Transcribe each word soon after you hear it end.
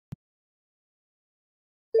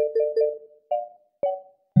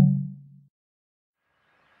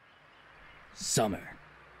Summer.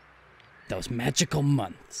 Those magical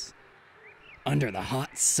months. Under the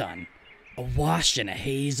hot sun, awash in a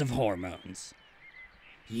haze of hormones.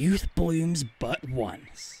 Youth blooms but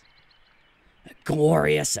once. A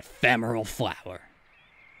glorious ephemeral flower.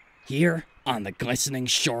 Here, on the glistening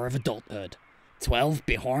shore of adulthood, 12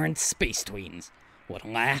 behorned space tweens would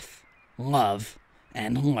laugh, love,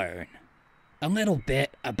 and learn a little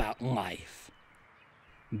bit about life.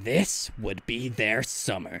 This would be their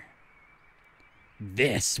summer.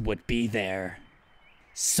 This would be their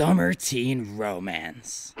summer teen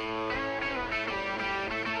romance.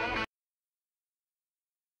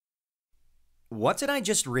 What did I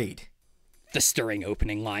just read? The stirring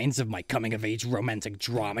opening lines of my coming-of-age romantic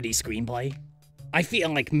dramedy screenplay? I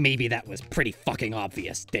feel like maybe that was pretty fucking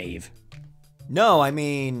obvious, Dave. No, I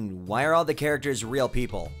mean, why are all the characters real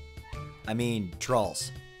people? I mean,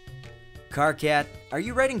 trolls. Carcat, are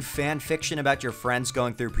you writing fan fiction about your friends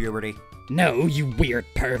going through puberty? No, you weird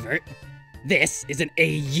pervert. This is an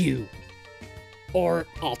AU. Or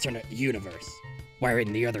alternate universe,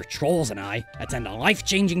 wherein the other trolls and I attend a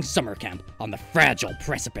life-changing summer camp on the fragile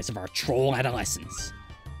precipice of our troll adolescence.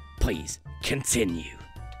 Please, continue.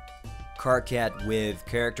 Carcat with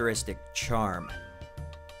characteristic charm.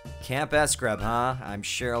 Camp Escrub, huh? I'm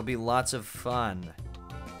sure it'll be lots of fun.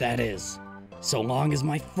 That is, so long as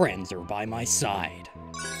my friends are by my side.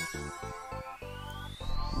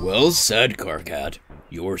 Well said, Carcat.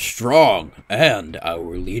 You're strong and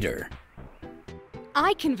our leader.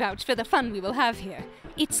 I can vouch for the fun we will have here.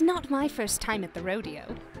 It's not my first time at the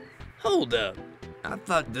rodeo. Hold up. I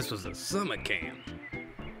thought this was a summer camp.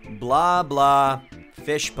 Blah blah,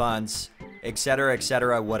 fish puns,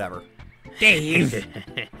 etc., whatever. Dave!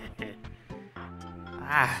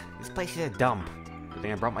 This place is a dump. Good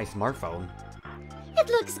thing I brought my smartphone. It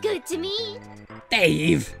looks good to me.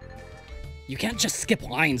 Dave! You can't just skip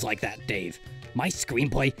lines like that, Dave. My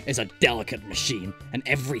screenplay is a delicate machine, and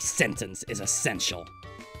every sentence is essential.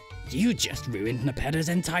 You just ruined Nepeta's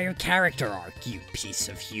entire character arc, you piece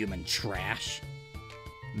of human trash.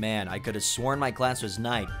 Man, I could have sworn my class was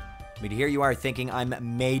night, but here you are thinking I'm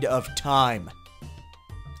made of time.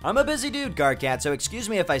 I'm a busy dude, Carcat, so excuse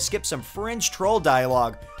me if I skip some fringe troll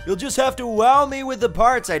dialogue. You'll just have to wow me with the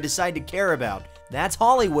parts I decide to care about. That's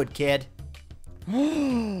Hollywood, kid.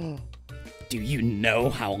 Do you know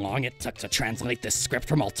how long it took to translate this script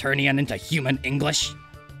from Alternian into human English?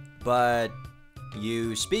 But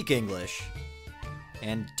you speak English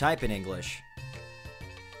and type in English,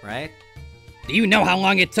 right? Do you know how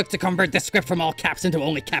long it took to convert this script from all caps into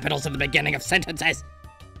only capitals at the beginning of sentences?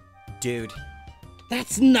 Dude.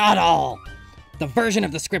 That's not all! The version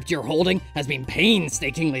of the script you're holding has been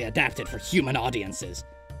painstakingly adapted for human audiences.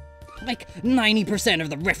 Like 90% of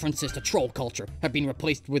the references to troll culture have been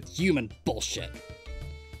replaced with human bullshit.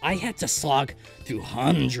 I had to slog through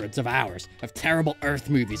hundreds of hours of terrible Earth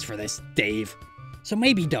movies for this, Dave. So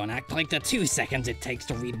maybe don't act like the 2 seconds it takes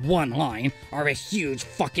to read one line are a huge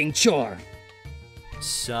fucking chore.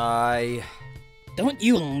 Sigh. Don't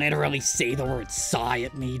you literally say the word sigh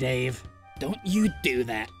at me, Dave. Don't you do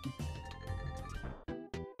that.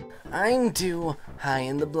 I'm too high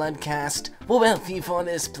in the blood caste, wealthy for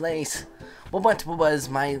this place. What was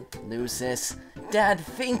my Lucis dad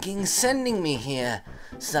thinking sending me here,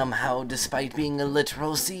 somehow despite being a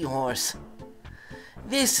literal seahorse?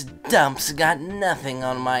 This dump's got nothing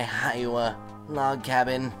on my Iowa log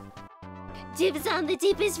cabin. Dibs on the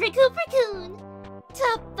deepest raccoon.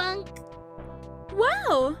 Top bunk.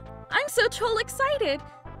 Wow! I'm so troll excited!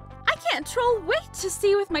 I can't troll wait to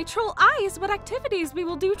see with my troll eyes what activities we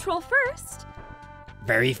will do troll first.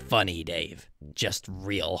 Very funny, Dave. Just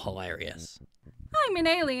real hilarious. I'm an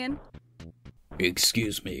alien.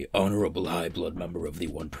 Excuse me, honorable high blood member of the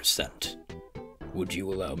 1%. Would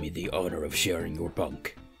you allow me the honor of sharing your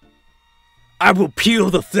bunk? I will peel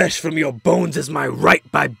the flesh from your bones as my right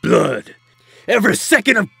by blood. Every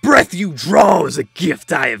second of breath you draw is a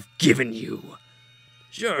gift I have given you.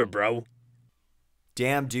 Sure, bro.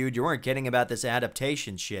 Damn, dude, you weren't kidding about this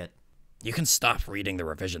adaptation shit. You can stop reading the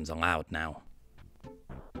revisions aloud now.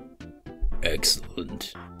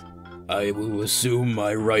 Excellent. I will assume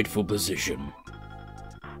my rightful position.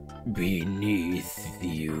 Beneath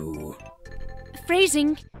you.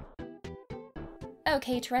 Phrasing.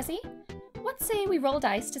 Okay, Teresi. Let's say we roll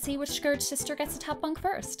dice to see which Scourge sister gets the top bunk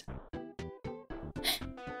first.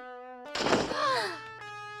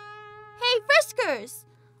 Hey, Friskers!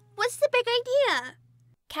 What's the big idea?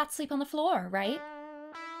 Cats sleep on the floor, right?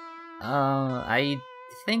 I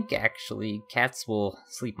think actually cats will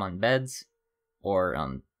sleep on beds. Or,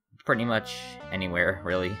 pretty much anywhere,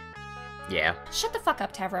 really. Yeah. Shut the fuck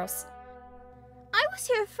up, Tavros. I was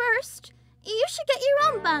here first. You should get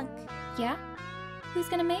your own bunk. Yeah? Who's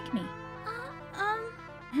gonna make me?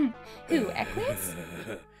 Who, Equus?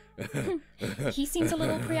 He seems a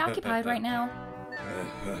little preoccupied right now.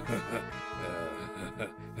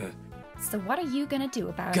 So what are you gonna do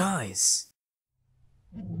about it? Guys!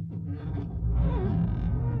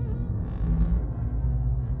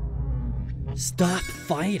 Stop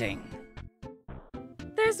fighting.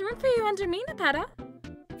 There's room for you under me, Nepeta.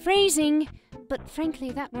 Phrasing, but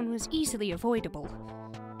frankly, that one was easily avoidable.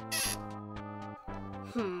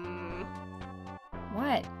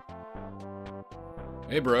 What?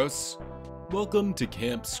 Hey bros, welcome to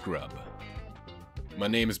Camp Scrub. My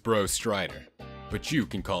name is Bro Strider, but you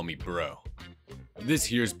can call me Bro. This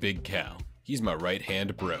here's Big Cal. He's my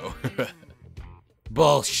right-hand bro.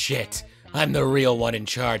 Bullshit. I'm the real one in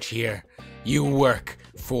charge here. You work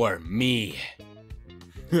for me.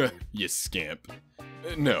 You scamp.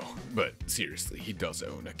 No, but seriously, he does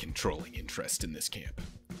own a controlling interest in this camp.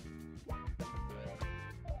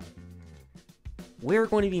 We're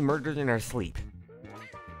going to be murdered in our sleep.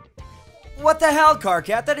 What the hell,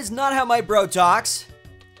 Carcat? That is not how my bro talks.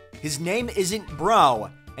 His name isn't Bro,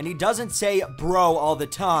 and he doesn't say bro all the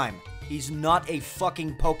time. He's not a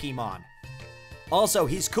fucking Pokemon. Also,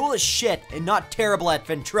 he's cool as shit and not terrible at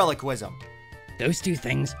ventriloquism. Those two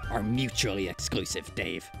things are mutually exclusive,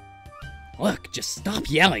 Dave. Look, just stop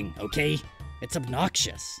yelling, okay? It's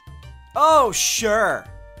obnoxious. Oh, sure.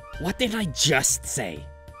 What did I just say?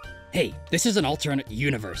 Hey, this is an alternate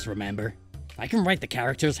universe, remember? I can write the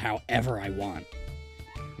characters however I want.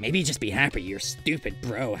 Maybe just be happy your stupid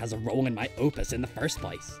bro has a role in my opus in the first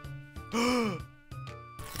place.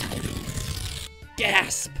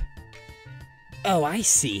 Gasp! Oh, I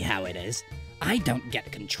see how it is. I don't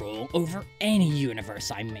get control over any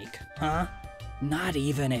universe I make, huh? Not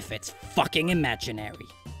even if it's fucking imaginary.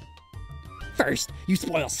 First, you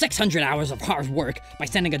spoil 600 hours of hard work by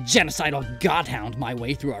sending a genocidal godhound my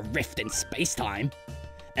way through a rift in space-time.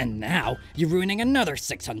 And now, you're ruining another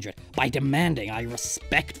 600 by demanding I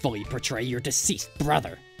respectfully portray your deceased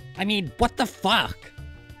brother. I mean, what the fuck?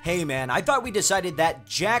 Hey man, I thought we decided that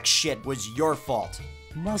jack shit was your fault.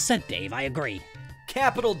 Well said, Dave, I agree.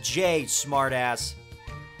 Capital J, smartass.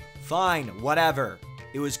 Fine, whatever.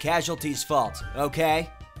 It was Casualty's fault, okay?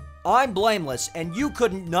 I'm blameless, and you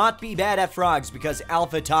couldn't not be bad at frogs because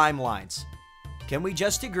alpha timelines. Can we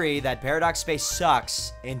just agree that Paradox Space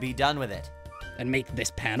sucks and be done with it? And make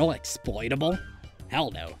this panel exploitable?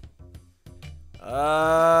 Hell no.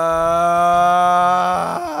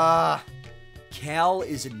 Cal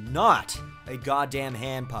is not a goddamn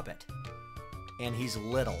hand puppet. And he's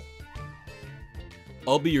little.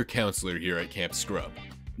 I'll be your counselor here at Camp Scrub.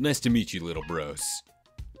 Nice to meet you, little bros.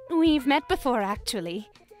 We've met before, actually.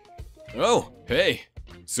 Oh, hey.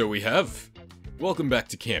 So we have. Welcome back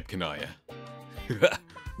to Camp Kanaya.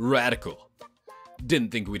 Radical.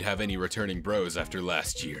 Didn't think we'd have any returning bros after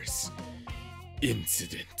last year's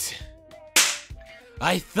incident.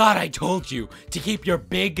 I thought I told you to keep your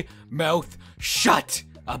big mouth shut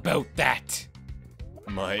about that.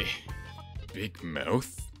 My big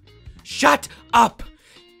mouth? Shut up!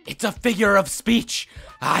 It's a figure of speech.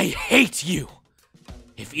 I hate you.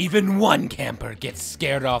 If even one camper gets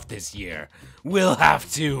scared off this year, we'll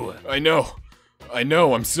have to. I know,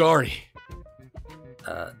 I'm sorry.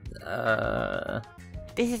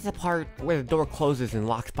 This is the part where the door closes and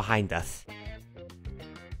locks behind us.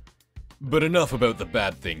 But enough about the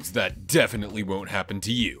bad things that definitely won't happen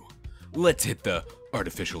to you. Let's hit the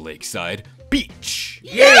artificial lakeside beach.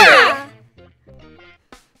 Yeah!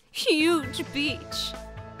 Huge beach.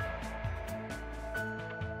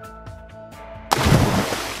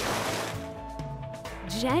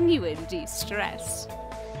 Genuine de-stress.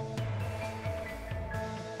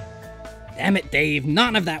 Damn it, Dave,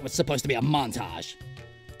 none of that was supposed to be a montage.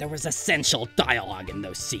 There was essential dialogue in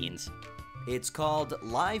those scenes. It's called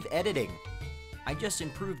live editing. I just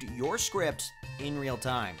improved your script in real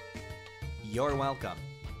time. You're welcome.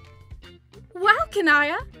 Wow,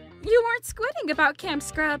 Kanaya! You weren't squidding about Camp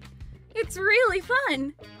Scrub. It's really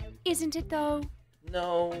fun. Isn't it, though?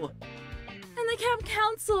 No. And the camp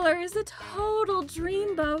counselor is a total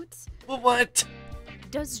dreamboat. What?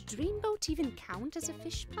 Does dreamboat even count as a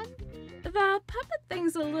fish pun? The puppet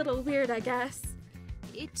thing's a little weird, I guess.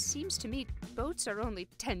 It seems to me boats are only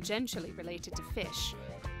tangentially related to fish.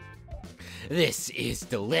 This is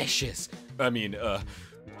delicious.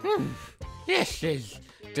 This is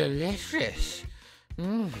delicious.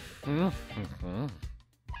 Wow,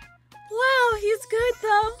 he's good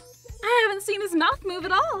though. I haven't seen his mouth move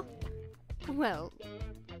at all. Well,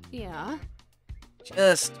 yeah.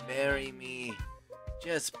 Just bury me.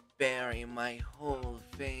 Just bury my whole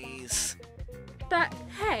face. But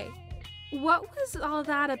hey, what was all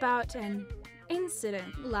that about an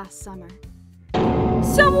incident last summer?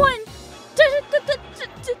 Someone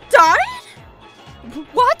died?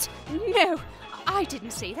 What? No, I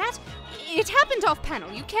didn't say that. It happened off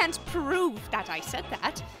panel. You can't prove that I said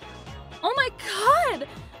that. Oh my god!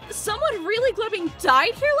 Someone really glubbing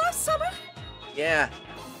died here last summer? Yeah,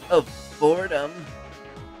 of boredom.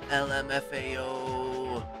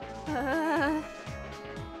 LMFAO.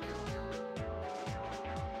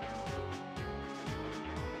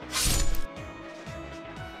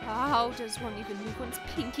 How does one even move one's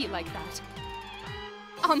pinky like that?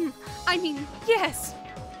 I mean, yes.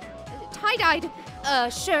 Tie-dyed,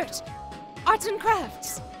 shirt. Arts and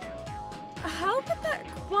crafts. How would that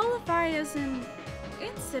qualify as an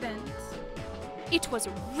incident? It was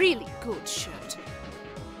a really good shirt.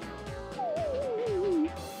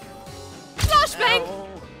 Flashbang! Ow.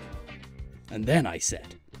 And then I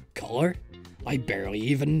said, color? I barely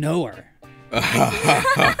even know her.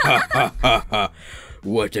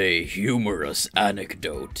 What a humorous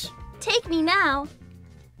anecdote. Take me now.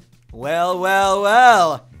 Well, well,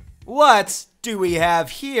 well. What do we have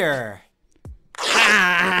here?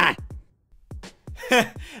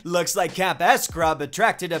 Looks like Camp S-Grub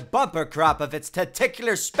attracted a bumper crop of its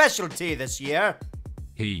testicular specialty this year.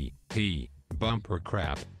 Bumper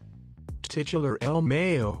crap. Titular El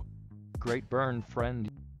Mayo. Great burn, friend.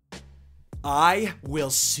 I will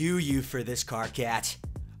sue you for this, Carcat.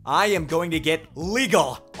 I am going to get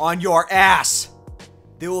legal on your ass.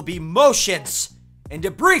 There will be motions and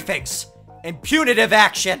debriefings and punitive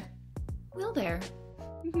action. Will there?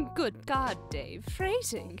 Good God, Dave.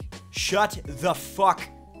 Phrasing. Shut the fuck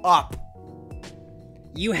up.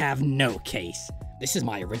 You have no case. This is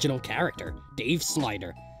my original character, Dave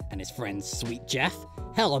Slider, and his friends Sweet Jeff,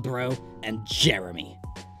 Hellabro, and Jeremy.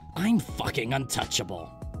 I'm fucking untouchable.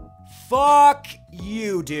 Fuck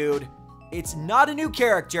you, dude. It's not a new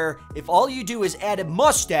character if all you do is add a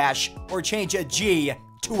mustache or change a G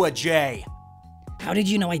to a J. How did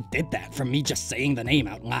you know I did that from me just saying the name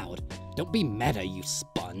out loud? Don't be meta, you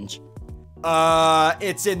sponge.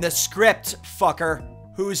 It's in the script, fucker.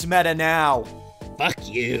 Who's meta now? Fuck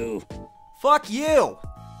you. Fuck you.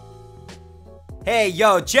 Hey,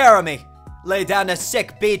 yo, Jeremy. Lay down a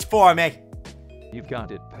sick beat for me. You've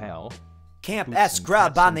got it, pal. Camp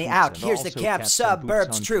S-Grub on the out. Here's the camp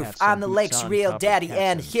suburbs truth. I'm the lake's real daddy,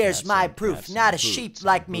 and here's my proof. Not a sheep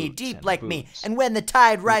like me, deep like me, and when the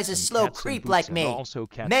tide rises, slow creep like me.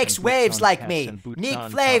 Makes waves like me, neat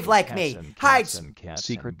flave like me, hides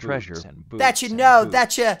secret treasure that you know,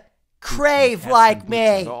 that you crave like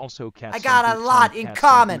me. I got a lot in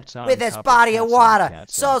common with this body of water.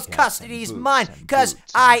 Soul's custody's mine, cause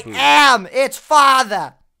I am its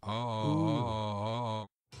father.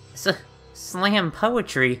 Slam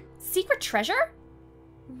poetry. Secret treasure?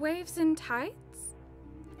 Waves and tides?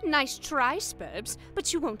 Nice try, Spurbs,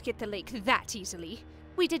 but you won't get the lake that easily.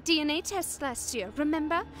 We did DNA tests last year,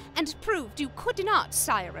 remember? And proved you could not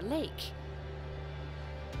sire a lake.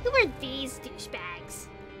 Who are these douchebags?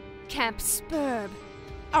 Camp Spurb,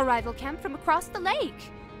 a rival camp from across the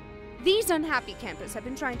lake. These unhappy campers have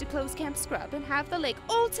been trying to close Camp Scrub and have the lake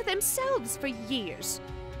all to themselves for years.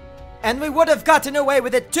 And we would have gotten away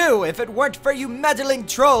with it too if it weren't for you meddling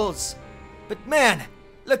trolls. But man,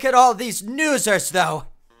 look at all these newsers though.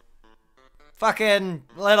 Fucking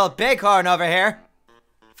little bighorn over here.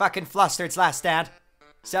 Fucking Flustered's last stand.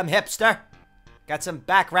 Some hipster. Got some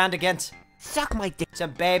background against. Suck my dick.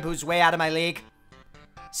 Some babe who's way out of my league.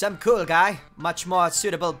 Some cool guy, much more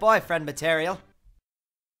suitable boyfriend material.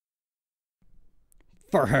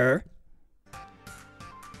 For her?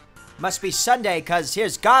 Must be Sunday, cause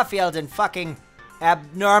here's Garfield and fucking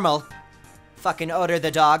abnormal. Fucking Odor the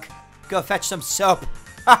dog. Go fetch some soap.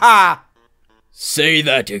 Haha! Say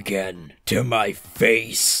that again to my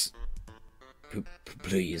face.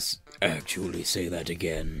 Please, actually say that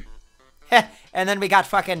again. Heh, and then we got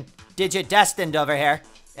fucking Digit Destined over here.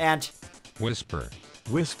 And... Whisper.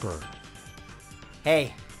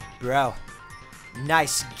 Hey, bro.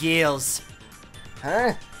 Nice gills.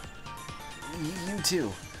 Huh? You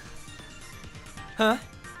too. Huh?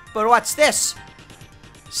 But what's this?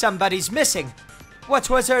 Somebody's missing. What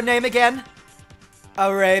was her name again?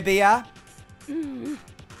 Arabia?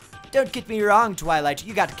 Don't get me wrong, Twilight,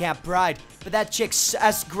 you got Camp Pride, but that chick's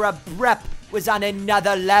S-Grub rep was on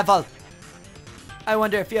another level. I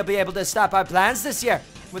wonder if you'll be able to stop our plans this year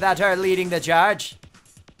without her leading the charge.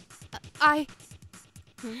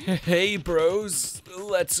 Hey, bros.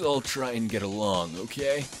 Let's all try and get along,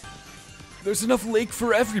 okay? There's enough lake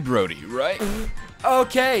for every Brody, right?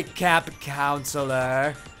 Okay, Camp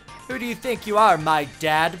Counselor. Who do you think you are, my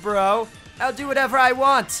dad, bro? I'll do whatever I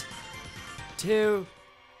want to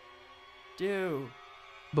do.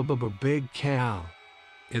 Big cow.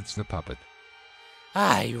 It's the puppet.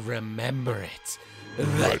 I remember it.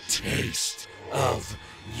 The taste of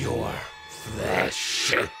your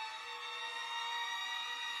flesh.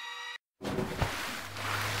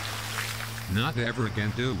 Not ever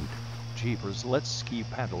again, dude. Jeepers, let's ski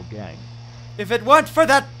paddle gang. If it weren't for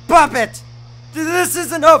that puppet, this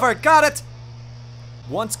isn't over, got it?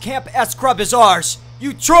 Once Camp S-Grub is ours,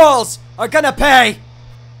 you trolls are gonna pay!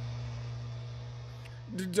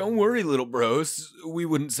 Don't worry, little bros. We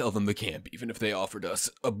wouldn't sell them the camp even if they offered us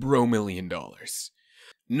a $1,000,000.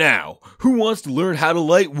 Now, who wants to learn how to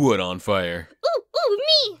light wood on fire? Ooh,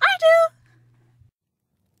 me! I do!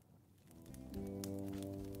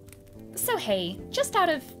 So hey, just out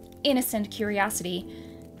of innocent curiosity,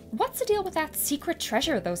 what's the deal with that secret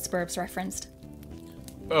treasure those Spurbs referenced?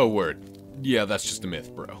 Oh, word. Yeah, that's just a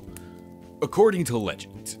myth, bro. According to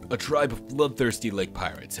legend, a tribe of bloodthirsty lake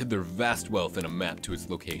pirates hid their vast wealth in a map to its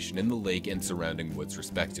location in the lake and surrounding woods,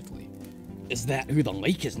 respectively. Is that who the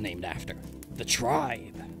lake is named after? The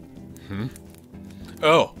tribe?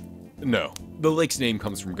 Oh, no. The lake's name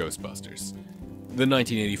comes from Ghostbusters. The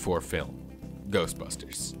 1984 film,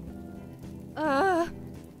 Ghostbusters.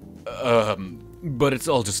 But it's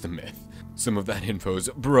all just a myth. Some of that info's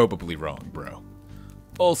probably wrong, bro.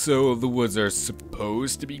 Also, the woods are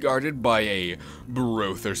supposed to be guarded by a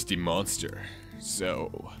bro-thirsty monster,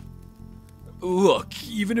 so... Look,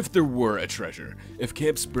 even if there were a treasure, if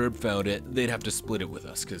Camp Spurb found it, they'd have to split it with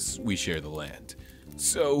us, because we share the land.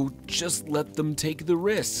 So, just let them take the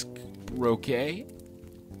risk, okay?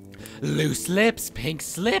 Loose lips, pink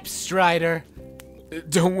slips, Strider.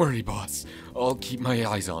 Don't worry, boss. I'll keep my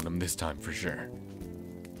eyes on them this time for sure.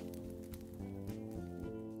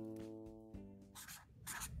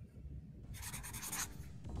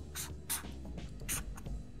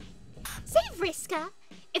 Say, Vriska,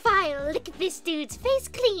 if I lick this dude's face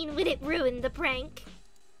clean, would it ruin the prank?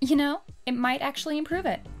 You know, it might actually improve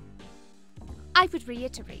it. I would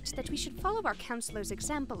reiterate that we should follow our counselor's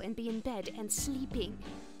example and be in bed and sleeping.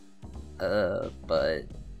 But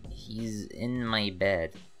he's in my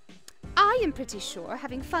bed. I am pretty sure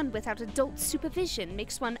having fun without adult supervision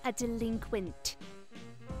makes one a delinquent.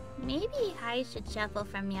 Maybe I should shuffle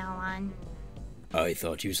from now on. I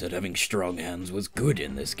thought you said having strong hands was good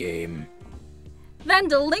in this game. Then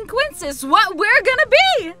delinquents is what we're gonna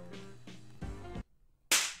be!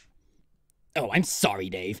 Oh, I'm sorry,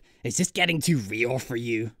 Dave. Is this getting too real for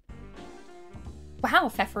you?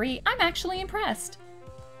 Wow, Pfeffery, I'm actually impressed.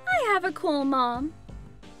 I have a cool mom.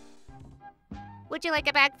 Would you like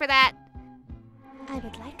a bag for that? I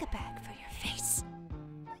would like a bag for your face.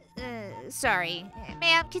 Sorry.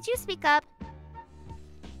 Ma'am, could you speak up?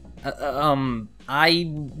 I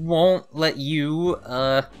won't let you,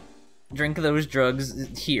 drink those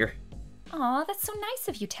drugs here. Aw, that's so nice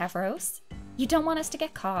of you, Tavros. You don't want us to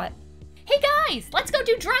get caught. Hey guys, let's go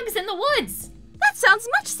do drugs in the woods! That sounds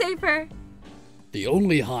much safer. The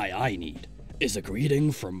only high I need is a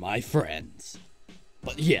greeting from my friends.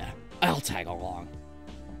 But yeah, I'll tag along.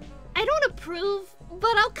 I don't approve,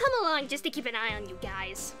 but I'll come along just to keep an eye on you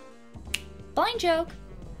guys. Blind joke.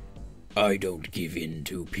 I don't give in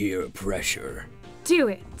to peer pressure. Do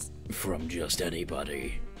it. From just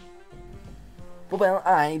anybody. Well,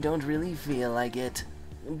 I don't really feel like it.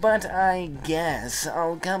 But I guess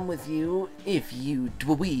I'll come with you if you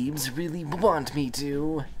dweebs really want me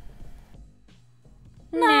to.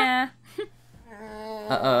 Nah.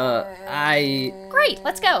 Great,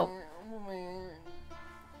 let's go.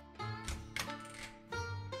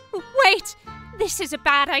 Wait! This is a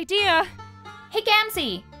bad idea! Hey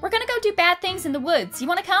Gamzee, we're gonna go do bad things in the woods. You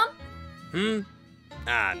wanna come?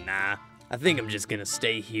 Nah. I think I'm just gonna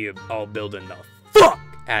stay here all building the fuck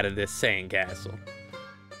out of this sandcastle.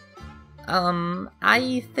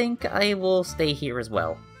 I think I will stay here as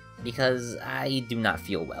well, because I do not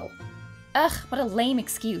feel well. Ugh, what a lame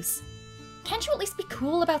excuse. Can't you at least be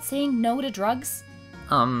cool about saying no to drugs?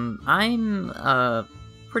 I'm,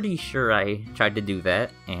 pretty sure I tried to do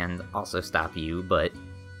that, and also stop you, but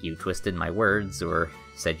you twisted my words, or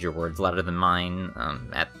said your words louder than mine,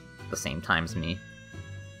 at the same time as me.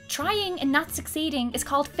 Trying and not succeeding is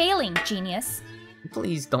called failing, genius.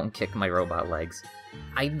 Please don't kick my robot legs.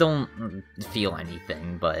 I don't feel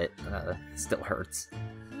anything, but, it still hurts.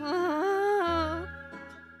 Come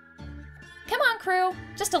on, crew.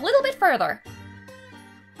 Just a little bit further.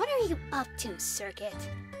 What are you up to, Circuit?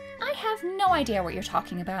 I have no idea what you're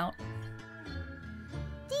talking about.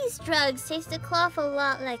 These drugs taste a awful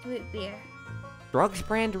lot like root beer. Drugs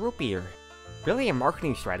brand root beer. Really a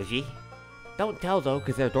marketing strategy. Don't tell though,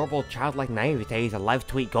 cause their adorable childlike naivete is a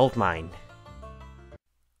live-tweet goldmine.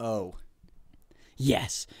 Oh.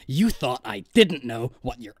 Yes, you thought I didn't know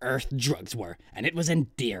what your Earth drugs were, and it was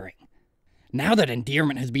endearing. Now that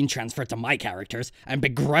endearment has been transferred to my characters, and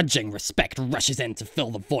begrudging respect rushes in to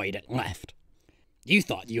fill the void it left. You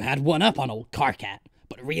thought you had one up on old Carcat,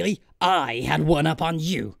 but really, I had one up on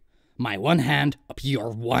you. My one hand up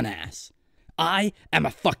your one ass. I am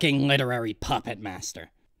a fucking literary puppet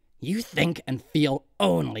master. You think and feel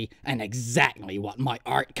only and exactly what my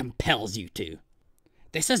art compels you to.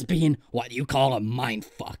 This has been what you call a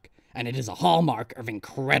mindfuck, and it is a hallmark of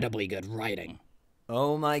incredibly good writing.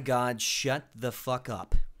 Oh my god, shut the fuck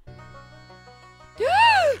up.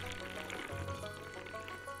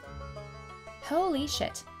 Holy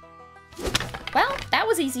shit. Well, that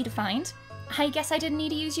was easy to find. I guess I didn't need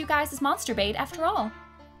to use you guys as monster bait after all.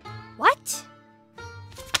 What?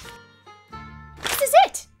 This is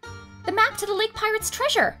it! The map to the Lake Pirate's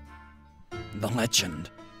treasure! The legend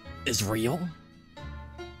is real?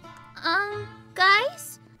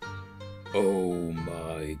 Guys? Oh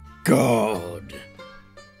my god.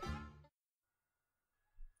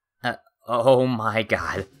 Oh my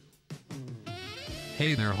god.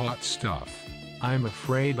 Hey there, hot stuff. I'm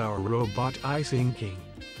afraid our robot is sinking.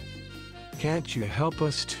 Can't you help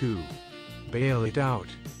us too? Bail it out.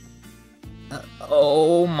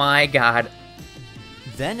 Oh my god.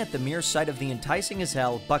 Then, at the mere sight of the enticing as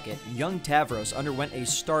hell bucket, young Tavros underwent a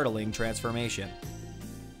startling transformation.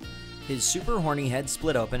 His super horny head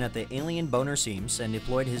split open at the alien boner seams and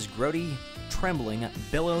deployed his grody, trembling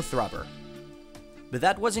billow throbber. But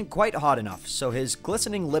that wasn't quite hot enough, so his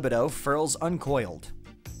glistening libido furls uncoiled.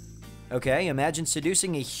 Okay, imagine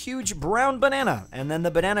seducing a huge brown banana, and then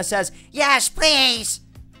the banana says, "Yes, please!"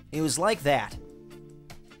 It was like that.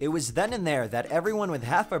 It was then and there that everyone with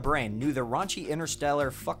half a brain knew the raunchy interstellar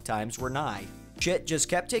fuck times were nigh. Shit just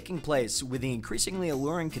kept taking place, with the increasingly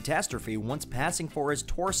alluring catastrophe once passing for his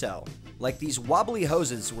torso. Like these wobbly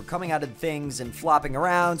hoses were coming out of things and flopping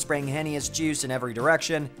around, spraying Hennius juice in every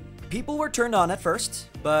direction. People were turned on at first,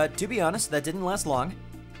 but to be honest, that didn't last long.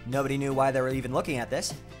 Nobody knew why they were even looking at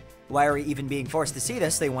this. Why are we even being forced to see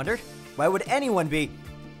this, they wondered. Why would anyone be?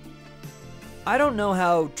 I don't know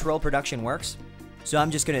how troll production works, so I'm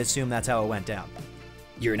just gonna assume that's how it went down.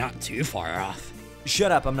 You're not too far off.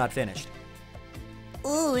 Shut up, I'm not finished.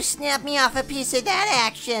 Ooh, snap me off a piece of that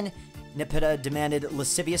action! Nepeta demanded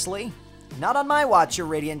lasciviously. Not on my watch,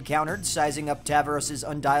 Aradia countered, sizing up Tavros'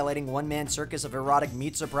 undilating one-man circus of erotic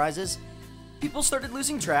meat surprises. People started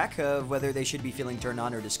losing track of whether they should be feeling turned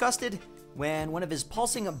on or disgusted, when one of his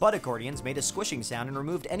pulsing butt accordions made a squishing sound and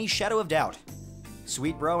removed any shadow of doubt.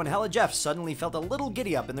 Sweet Bro and Hella Jeff suddenly felt a little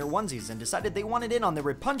giddy up in their onesies and decided they wanted in on the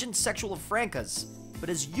repugnant sexual francas. But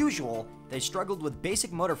as usual, they struggled with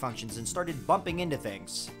basic motor functions and started bumping into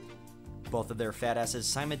things. Both of their fat asses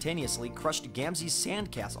simultaneously crushed Gamzee's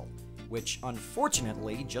sandcastle, which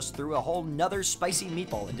unfortunately just threw a whole nother spicy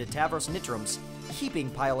meatball into Tavros Nitrum's heaping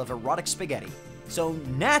pile of erotic spaghetti. So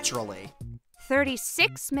naturally...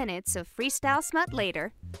 36 minutes of freestyle smut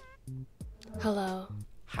later. Hello.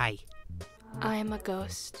 Hi. I'm a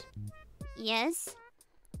ghost. Yes?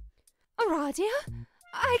 Aradia?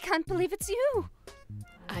 I can't believe it's you.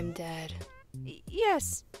 I'm dead.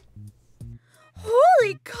 Yes.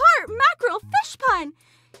 Holy carp, mackerel, fish pun!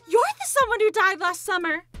 You're the someone who died last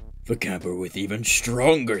summer. The camper with even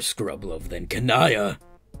stronger scrub love than Kanaya.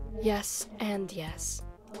 Yes and yes.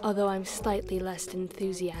 Although I'm slightly less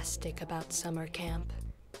enthusiastic about summer camp.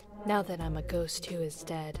 Now that I'm a ghost who is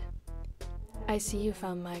dead. I see you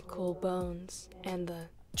found my cool bones and the...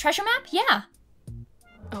 Treasure map? Yeah.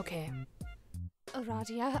 Okay.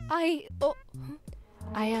 Aradia,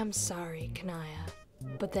 I am sorry, Kanaya,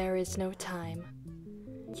 but there is no time.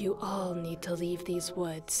 You all need to leave these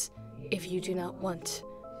woods if you do not want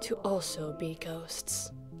to also be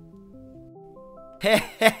ghosts.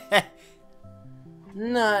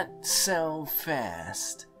 Not so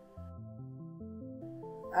fast.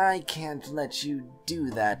 I can't let you do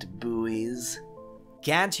that, buoys.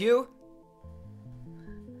 Can't you?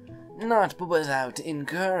 Not without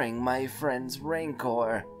incurring my friend's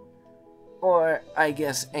rancor. Or, I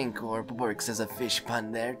guess Anchor works as a fish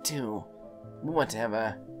pun there too.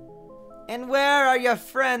 Whatever. And where are your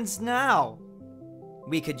friends now?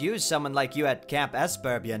 We could use someone like you at Camp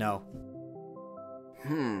Esperb, you know.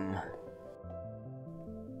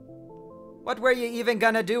 What were you even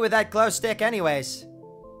gonna do with that glow stick anyways?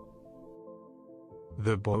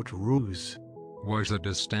 The boat ruse was a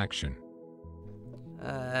distraction.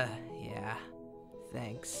 Yeah.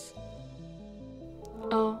 Thanks.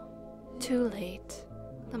 Oh, too late.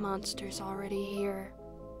 The monster's already here.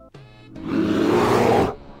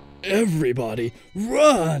 Everybody,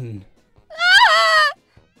 run!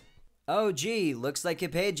 Oh, gee, looks like a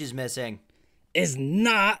page is missing. Is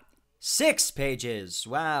not. 6 pages,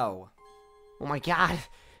 wow. Oh my god,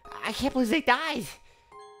 I can't believe they died.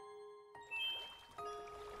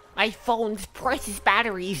 My phone's precious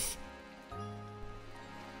batteries.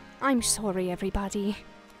 I'm sorry, everybody.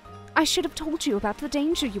 I should have told you about the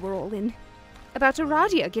danger you were all in. About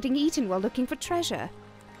Aradia getting eaten while looking for treasure.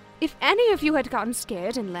 If any of you had gotten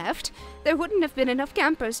scared and left, there wouldn't have been enough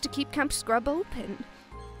campers to keep Camp Scrub open.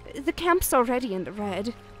 The camp's already in the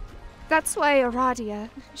red. That's why Aradia,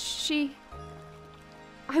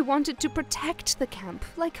 I wanted to protect the camp,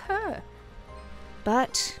 like her.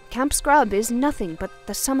 But Camp Scrub is nothing but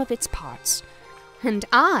the sum of its parts. And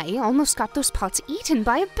I almost got those parts eaten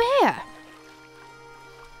by a bear.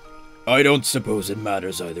 I don't suppose it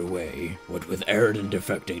matters either way, what with Eridan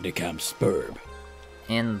defecting to Camp Spurb.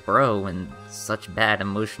 And Bro in such bad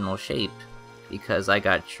emotional shape, because I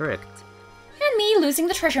got tricked. And me losing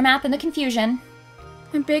the treasure map in the confusion.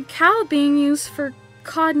 And Big Cow being used for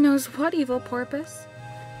God knows what evil purpose.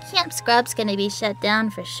 Camp Scrub's gonna be shut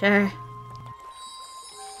down for sure.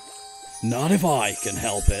 Not if I can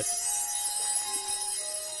help it.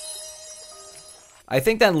 I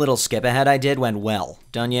think that little skip ahead I did went well,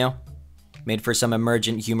 don't you? Made for some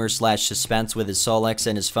emergent humor / suspense with his Sollux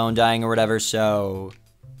and his phone dying or whatever, so...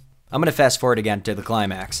 I'm gonna fast forward again to the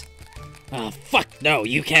climax. Oh, fuck no,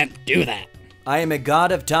 you can't do that. I am a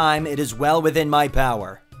god of time, it is well within my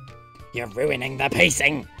power. You're ruining the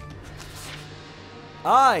pacing.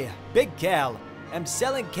 I, Big Cal, am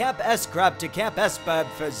selling Camp S-Crab to Camp S-Bub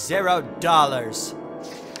for $0.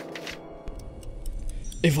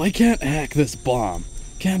 If I can't hack this bomb,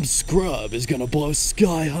 Camp Scrub is gonna blow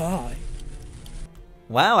sky high.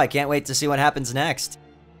 Wow, I can't wait to see what happens next.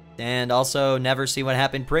 And also never see what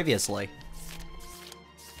happened previously.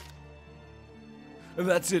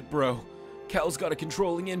 That's it, bro. Cal's got a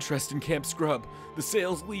controlling interest in Camp Scrub. The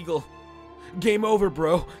sale's legal. Game over,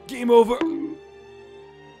 bro. Game over.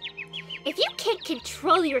 If you can't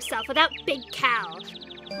control yourself without Big Cow,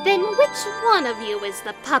 then which one of you is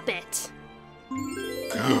the puppet?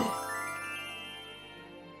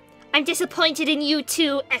 I'm disappointed in you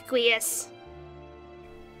too, Equius.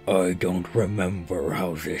 I don't remember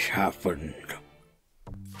how this happened.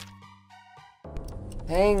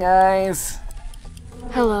 Hey guys.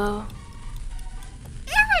 Hello.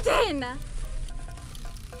 Eridan!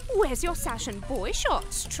 Where's your sash and boy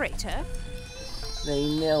shorts, traitor? They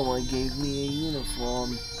never gave me a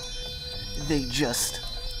uniform. They just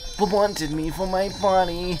wanted me for my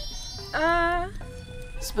body.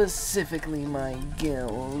 Specifically my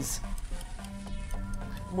gills.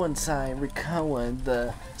 Once I recovered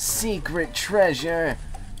the secret treasure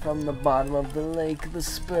from the bottom of the lake, the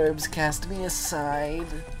Spurbs cast me aside.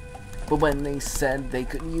 But when they said they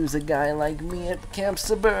could use a guy like me at Camp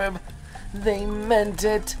Suburb, they meant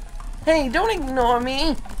it. Hey, don't ignore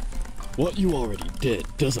me! What you already did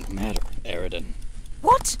doesn't matter, Eridan.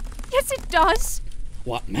 What? Yes, it does!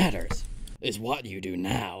 What matters is what you do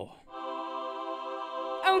now.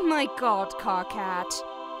 Oh my god, Carcat.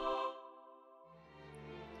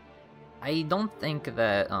 I don't think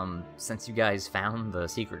that, since you guys found the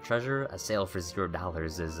secret treasure, a sale for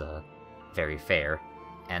 $0 is, very fair.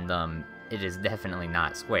 And, it is definitely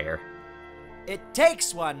not square. It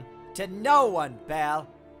takes one to know one, pal.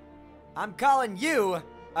 I'm calling you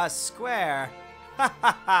a square. Ha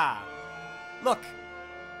ha ha! Look,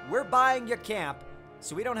 we're buying your camp,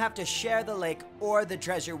 so we don't have to share the lake or the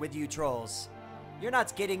treasure with you trolls. You're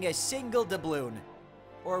not getting a single doubloon,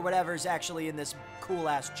 or whatever's actually in this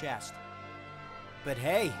cool-ass chest. But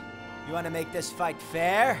hey, you want to make this fight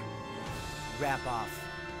fair? Wrap off.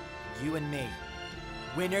 You and me.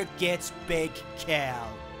 Winner gets Big Cal.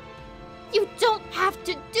 You don't have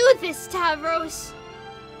to do this, Tavros!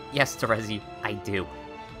 Yes, Terezi, I do.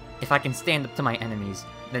 If I can stand up to my enemies,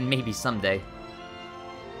 then maybe someday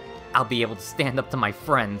I'll be able to stand up to my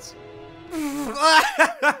friends.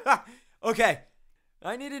 Okay,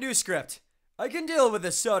 I need a new script. I can deal with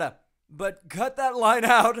this soda, but cut that line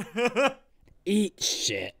out. Eat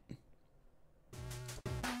shit.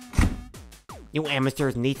 You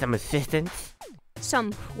amateurs need some assistance?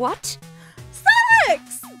 Some what?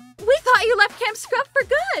 Sollux! We thought you left Camp Scrub for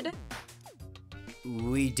good!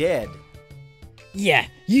 We did. Yeah,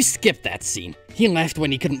 you skipped that scene. He left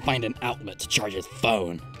when he couldn't find an outlet to charge his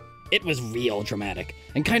phone. It was real dramatic,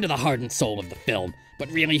 and kind of the heart and soul of the film,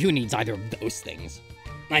 but really, who needs either of those things?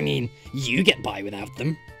 I mean, you get by without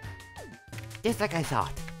them. Just like I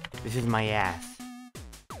thought. This is my ass.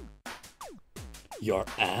 Your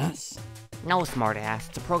ass? No, smartass.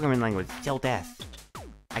 It's a programming language, still death.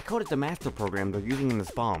 I coded the master program they're using in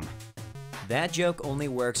this bomb. That joke only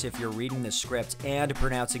works if you're reading the script and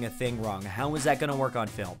pronouncing a thing wrong. How is that gonna work on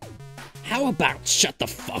film? How about shut the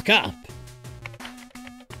fuck up?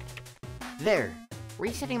 There.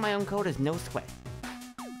 Resetting my own code is no sweat.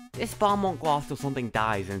 This bomb won't go off till something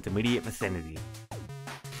dies in its immediate vicinity.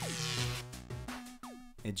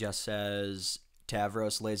 It just says,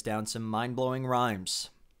 Tavros lays down some mind-blowing rhymes.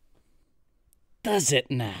 Does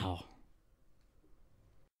it now?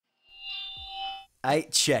 I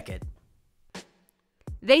check it.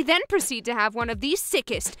 They then proceed to have one of the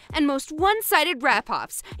sickest and most one-sided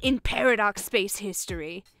rap-offs in Paradox space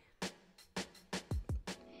history.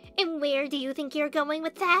 And where do you think you're going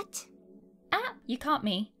with that? Ah, you caught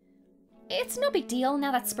me. It's no big deal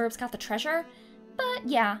now that Spurb's got the treasure, but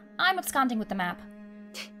yeah, I'm absconding with the map.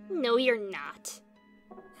 No, you're not.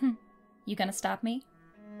 You gonna stop me?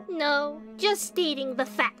 No, just stating the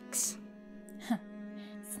facts.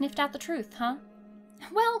 Sniffed out the truth, huh?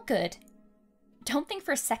 Well, good. Don't think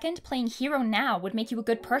for a second playing hero now would make you a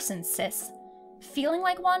good person, sis. Feeling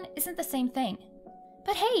like one isn't the same thing.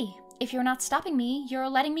 But hey, if you're not stopping me, you're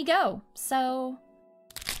letting me go, so...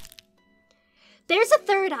 There's a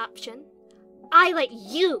third option. I let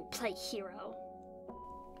you play hero.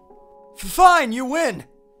 Fine, you win!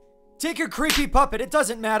 Take your creepy puppet, it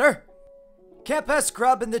doesn't matter. Camp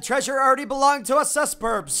Scrub and the treasure already belong to us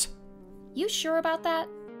suburbs. You sure about that?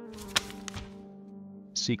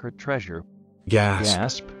 Secret treasure.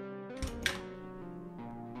 Gasp.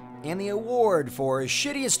 And the award for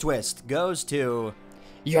shittiest twist goes to...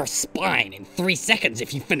 Your spine in 3 seconds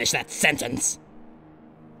if you finish that sentence.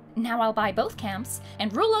 Now I'll buy both camps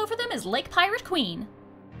and rule over them as Lake Pirate Queen.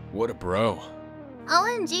 What a bro.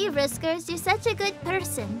 OMG, Riskers, you're such a good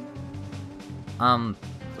person.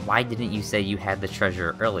 Why didn't you say you had the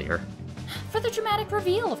treasure earlier? For the dramatic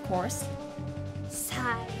reveal, of course.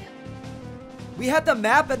 Sigh. We had the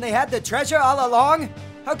map and they had the treasure all along?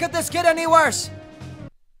 How could this get any worse?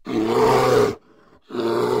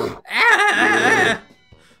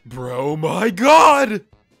 Bro, my god!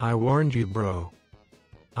 I warned you, bro.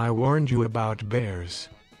 I warned you about bears.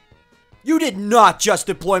 You did not just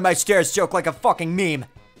deploy my stairs joke like a fucking meme.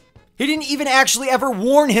 He didn't even actually ever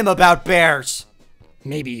warn him about bears.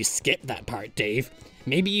 Maybe you skipped that part, Dave.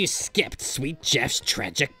 Maybe you skipped Sweet Jeff's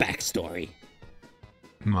tragic backstory.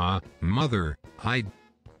 Mother, I...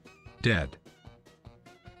 dead.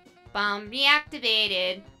 Bomb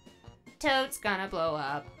reactivated. Toad's gonna blow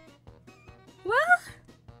up. Well,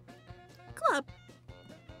 Glub.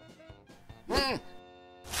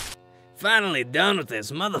 Finally done with this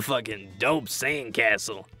motherfucking dope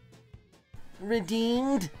sandcastle.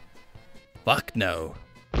 Redeemed? Fuck no.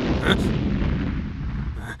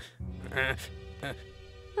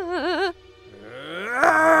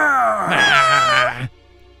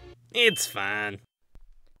 It's fine.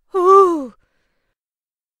 Ooh.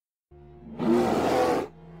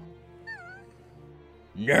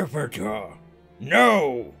 Nepeta,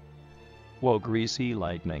 no! Whoa, greasy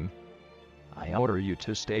lightning. I order you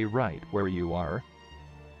to stay right where you are.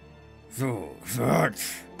 So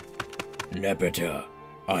that's... Nepeta,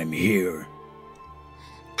 I'm here.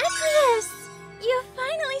 Equius! You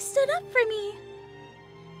finally stood up for me.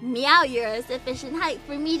 Meow, you're a sufficient height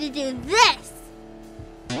for me to do this!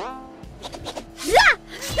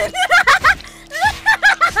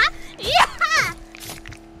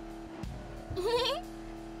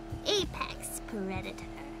 Apex Predator.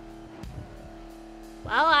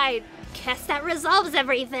 Well, I guess that resolves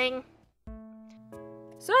everything.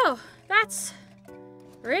 So, that's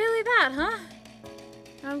really that, huh?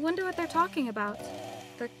 I wonder what they're talking about.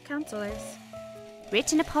 The counselors.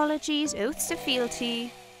 Written apologies, oaths of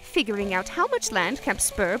fealty, figuring out how much land Camp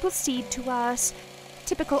Spurb will cede to us.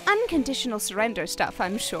 Typical unconditional surrender stuff,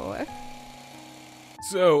 I'm sure.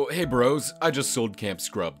 So, hey bros, I just sold Camp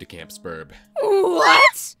Scrub to Camp Spurb.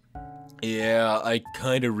 What? Yeah, I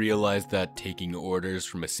kinda realized that taking orders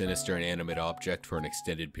from a sinister inanimate object for an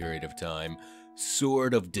extended period of time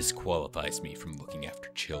sort of disqualifies me from looking after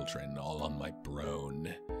children all on my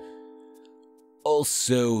brone.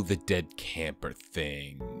 Also, the dead camper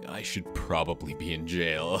thing. I should probably be in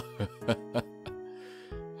jail.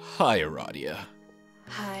 Hi, Aradia.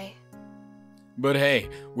 Hi. But hey,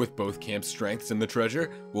 with both Camp's strengths and the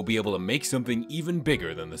treasure, we'll be able to make something even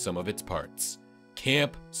bigger than the sum of its parts.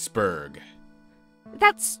 Camp Spurg.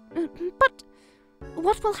 That's... but...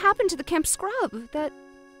 what will happen to the Camp Scrub that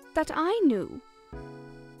I knew?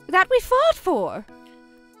 That we fought for?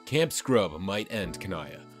 Camp Scrub might end,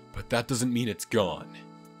 Kanaya, but that doesn't mean it's gone.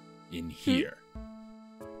 In here.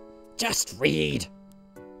 Just read.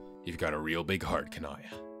 You've got a real big heart, Kanaya.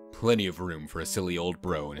 Plenty of room for a silly old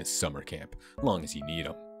bro in his summer camp, long as you need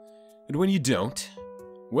him. And when you don't,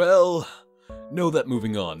 well, know that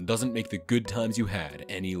moving on doesn't make the good times you had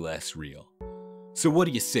any less real. So what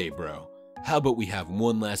do you say, bro? How about we have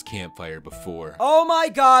one last campfire before... Oh my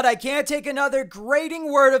god, I can't take another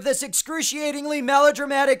grating word of this excruciatingly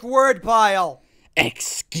melodramatic word pile!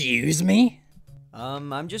 Excuse me?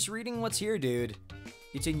 I'm just reading what's here, dude.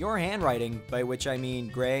 It's in your handwriting, by which I mean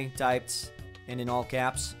gray, typed, and in all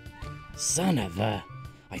caps. Son of a...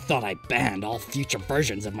 I thought I banned all future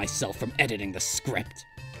versions of myself from editing the script.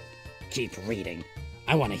 Keep reading.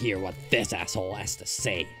 I want to hear what this asshole has to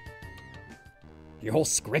say. Your whole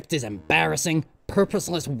script is embarrassing,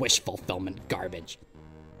 purposeless wish fulfillment garbage.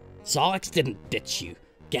 Sollux didn't ditch you.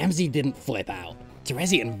 Gamzee didn't flip out.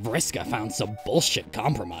 Terezi and Vriska found some bullshit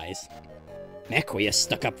compromise. Nequia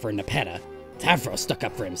stuck up for Nepeta. Tavro stuck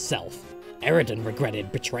up for himself. Eridan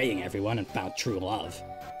regretted betraying everyone and found true love.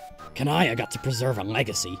 Kanaya got to preserve a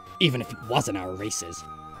legacy, even if it wasn't our race's.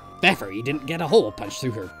 Beverly didn't get a hole punched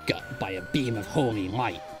through her gut by a beam of holy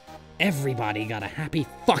light. Everybody got a happy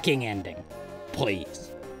fucking ending.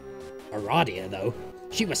 Please. Aradia, though,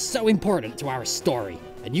 she was so important to our story,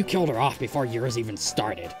 and you killed her off before yours even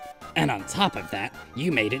started. And on top of that,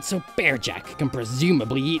 you made it so Bearjack can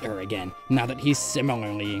presumably eat her again, now that he's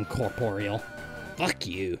similarly incorporeal. Fuck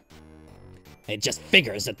you. It just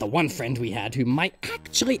figures that the one friend we had who might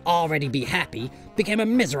actually already be happy became a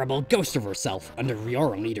miserable ghost of herself under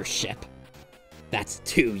your leadership. That's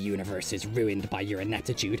 2 universes ruined by your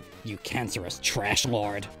ineptitude, you cancerous trash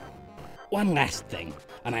lord. One last thing,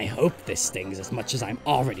 and I hope this stings as much as I'm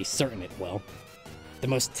already certain it will. The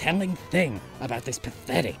most telling thing about this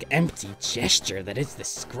pathetic, empty gesture that is the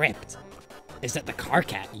script is that the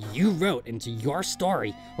Karkat you wrote into your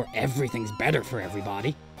story where everything's better for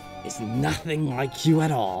everybody is nothing like you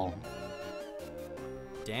at all.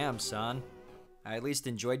 Damn, son. I at least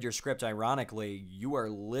enjoyed your script ironically. You are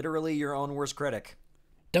literally your own worst critic.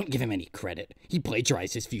 Don't give him any credit. He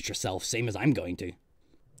plagiarized his future self, same as I'm going to.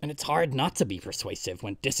 And it's hard not to be persuasive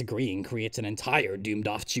when disagreeing creates an entire doomed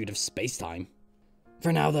offshoot of space-time.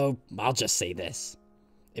 For now, though, I'll just say this.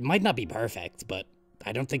 It might not be perfect, but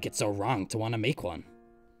I don't think it's so wrong to want to make one.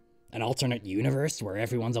 An alternate universe where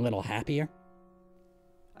everyone's a little happier.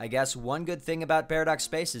 I guess one good thing about Paradox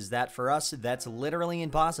Space is that for us, that's literally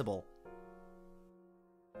impossible.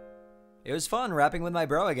 It was fun rapping with my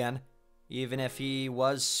bro again, even if he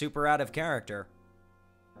was super out of character.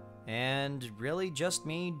 And really just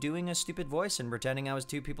me doing a stupid voice and pretending I was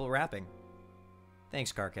 2 people rapping.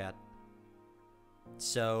 Thanks, Karkat.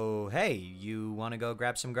 So, hey, you want to go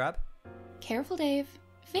grab some grub? Careful, Dave.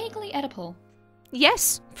 Vaguely edible.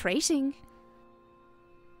 Yes, prating.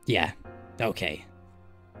 Yeah, okay.